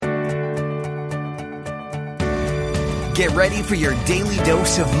Get ready for your daily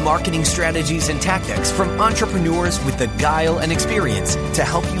dose of marketing strategies and tactics from entrepreneurs with the guile and experience to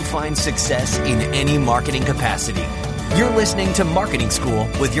help you find success in any marketing capacity. You're listening to Marketing School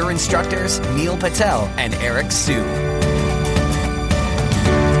with your instructors, Neil Patel and Eric Siu.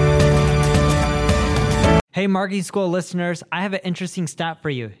 Hey, Marketing School listeners, I have an interesting stat for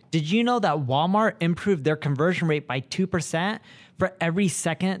you. Did you know that Walmart improved their conversion rate by 2% for every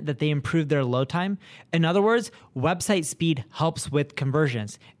second that they improved their load time? In other words, website speed helps with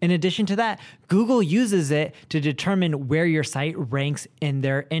conversions. In addition to that, Google uses it to determine where your site ranks in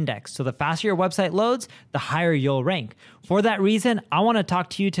their index. So the faster your website loads, the higher you'll rank. For that reason, I want to talk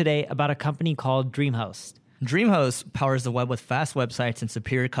to you today about a company called DreamHost. DreamHost powers the web with fast websites and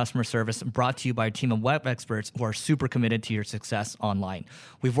superior customer service, brought to you by a team of web experts who are super committed to your success online.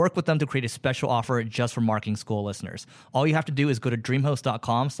 We've worked with them to create a special offer just for Marketing School listeners. All you have to do is go to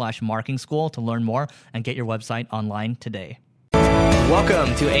dreamhost.com/marketing school to learn more and get your website online today.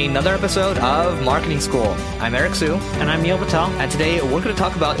 Welcome to another episode of Marketing School. I'm Eric Siu. And I'm Neil Patel. And today we're going to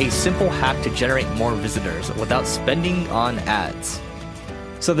talk about a simple hack to generate more visitors without spending on ads.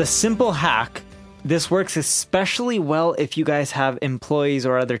 So the simple hack, this works especially well if you guys have employees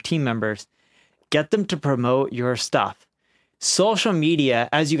or other team members. Get them to promote your stuff. Social media,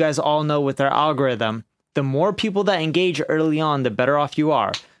 as you guys all know with their algorithm, the more people that engage early on, the better off you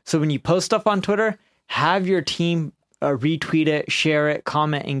are. So when you post stuff on Twitter, have your team retweet it, share it,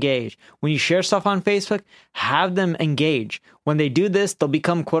 comment, engage. When you share stuff on Facebook, have them engage. When they do this, they'll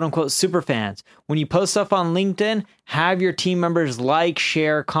become quote unquote super fans. When you post stuff on LinkedIn, have your team members like,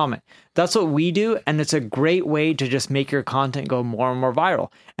 share, comment. That's what we do, and it's a great way to just make your content go more and more viral.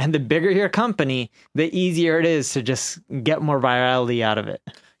 And the bigger your company, the easier it is to just get more virality out of it.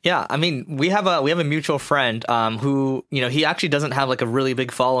 Yeah, I mean, we have a mutual friend who, he actually doesn't have like a really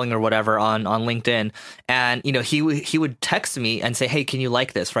big following or whatever on LinkedIn, and he would text me and say, "Hey, can you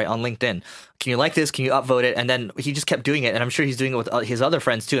like this?" right on LinkedIn. Can you like this? Can you upvote it? And then he just kept doing it. And I'm sure he's doing it with his other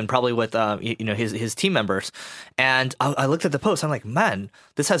friends too, and probably with his team members. And I looked at the post. I'm like, man,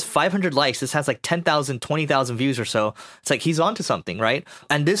 this has 500 likes. This has like 10,000, 20,000 views or so. It's like he's onto something, right?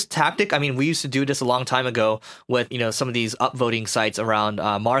 And this tactic, I mean, we used to do this a long time ago with some of these upvoting sites around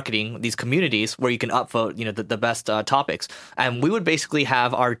marketing, these communities where you can upvote the best topics. And we would basically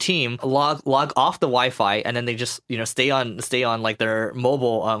have our team log off the Wi-Fi, and then they just stay on like their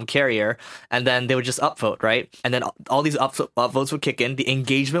mobile carrier. And then they would just upvote, right? And then all these upvotes would kick in, the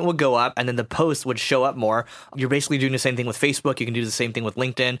engagement would go up, and then the post would show up more. You're basically doing the same thing with Facebook. You can do the same thing with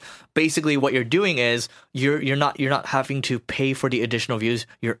LinkedIn. Basically, what you're doing is you're not having to pay for the additional views.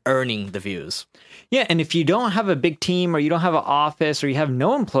 You're earning the views. Yeah, and if you don't have a big team, or you don't have an office, or you have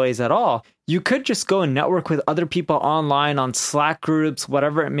no employees at all, you could just go and network with other people online on Slack groups,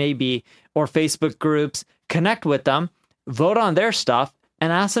 whatever it may be, or Facebook groups. Connect with them, vote on their stuff,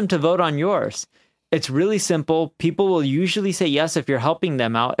 and ask them to vote on yours. It's really simple. People will usually say yes if you're helping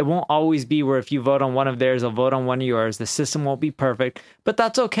them out. It won't always be where if you vote on one of theirs, they'll vote on one of yours. The system won't be perfect, but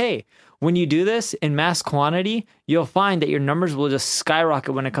that's okay. When you do this in mass quantity, you'll find that your numbers will just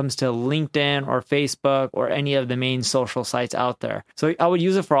skyrocket when it comes to LinkedIn or Facebook or any of the main social sites out there. So I would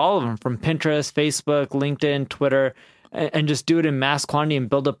use it for all of them, from Pinterest, Facebook, LinkedIn, Twitter, and just do it in mass quantity and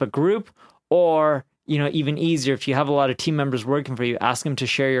build up a group. Or even easier, if you have a lot of team members working for you, ask them to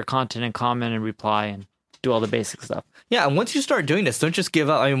share your content and comment and reply and do all the basic stuff. Yeah, and once you start doing this, don't just give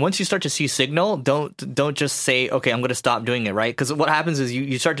up. I mean, once you start to see signal, don't just say, okay, I'm going to stop doing it, right? Because what happens is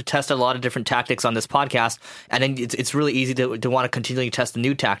you start to test a lot of different tactics on this podcast, and then it's really easy to want to continually test the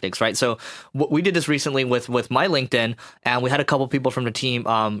new tactics, right? So we did this recently with my LinkedIn, and we had a couple people from the team,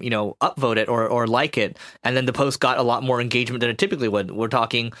 upvote it or like it, and then the post got a lot more engagement than it typically would. We're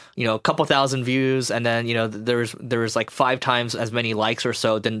talking, a couple thousand views, and then there was like 5 times as many likes or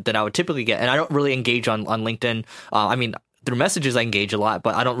so than I would typically get. And I don't really engage on LinkedIn. Through messages I engage a lot,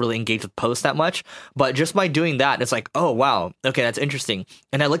 but I don't really engage with posts that much. But just by doing that, it's like, oh, wow, okay, that's interesting.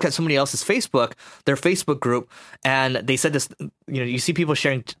 And I looked at somebody else's Facebook, their Facebook group, and they said this, you see people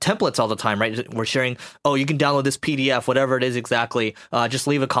sharing templates all the time, right? We're sharing, oh, you can download this PDF, whatever it is exactly. Just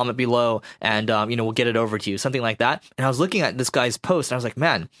leave a comment below and, we'll get it over to you, something like that. And I was looking at this guy's post and I was like,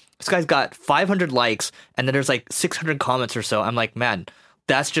 man, this guy's got 500 likes and then there's like 600 comments or so. I'm like, man,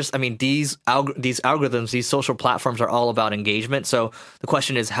 that's just, these algorithms, these social platforms are all about engagement. So the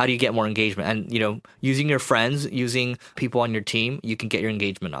question is, how do you get more engagement? And, using your friends, using people on your team, you can get your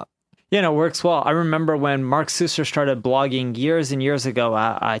engagement up. Yeah, and it works well. I remember when Mark Susser started blogging years and years ago,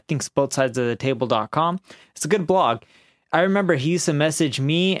 I think it's bothsidesoftheTable.com. It's a good blog. I remember he used to message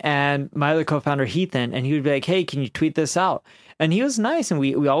me and my other co-founder, Heathen, and he would be like, hey, can you tweet this out? And he was nice, and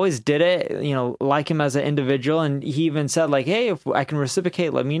we always did it, like him as an individual. And he even said like, hey, if I can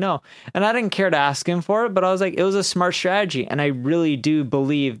reciprocate, let me know. And I didn't care to ask him for it, but I was like, it was a smart strategy. And I really do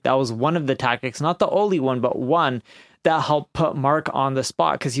believe that was one of the tactics, not the only one, but one that helped put Mark on the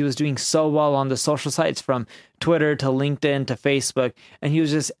spot, because he was doing so well on the social sites from Twitter to LinkedIn to Facebook. And he was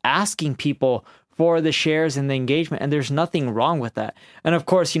just asking people for the shares and the engagement. And there's nothing wrong with that. And of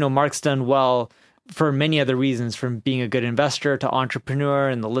course, Mark's done well for many other reasons, from being a good investor to entrepreneur,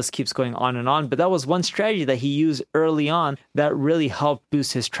 and the list keeps going on and on. But that was one strategy that he used early on that really helped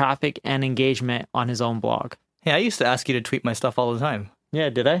boost his traffic and engagement on his own blog. Yeah, I used to ask you to tweet my stuff all the time. Yeah,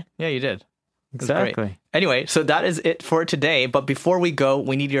 did I? Yeah, you did. Exactly. Anyway, so that is it for today. But before we go,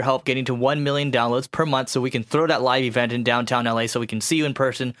 we need your help getting to 1 million downloads per month so we can throw that live event in downtown LA so we can see you in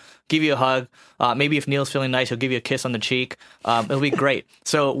person, give you a hug. Maybe if Neil's feeling nice, he'll give you a kiss on the cheek. It'll be great.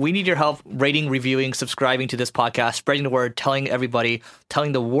 So we need your help rating, reviewing, subscribing to this podcast, spreading the word, telling everybody,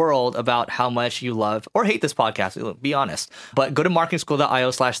 telling the world about how much you love or hate this podcast. Be honest. But go to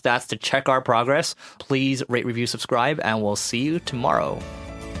marketingschool.io/stats to check our progress. Please rate, review, subscribe, and we'll see you tomorrow.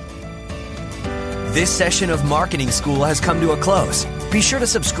 This session of Marketing School has come to a close. Be sure to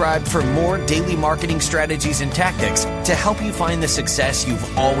subscribe for more daily marketing strategies and tactics to help you find the success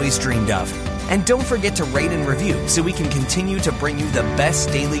you've always dreamed of. And don't forget to rate and review so we can continue to bring you the best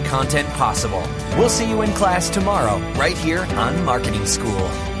daily content possible. We'll see you in class tomorrow, right here on Marketing School.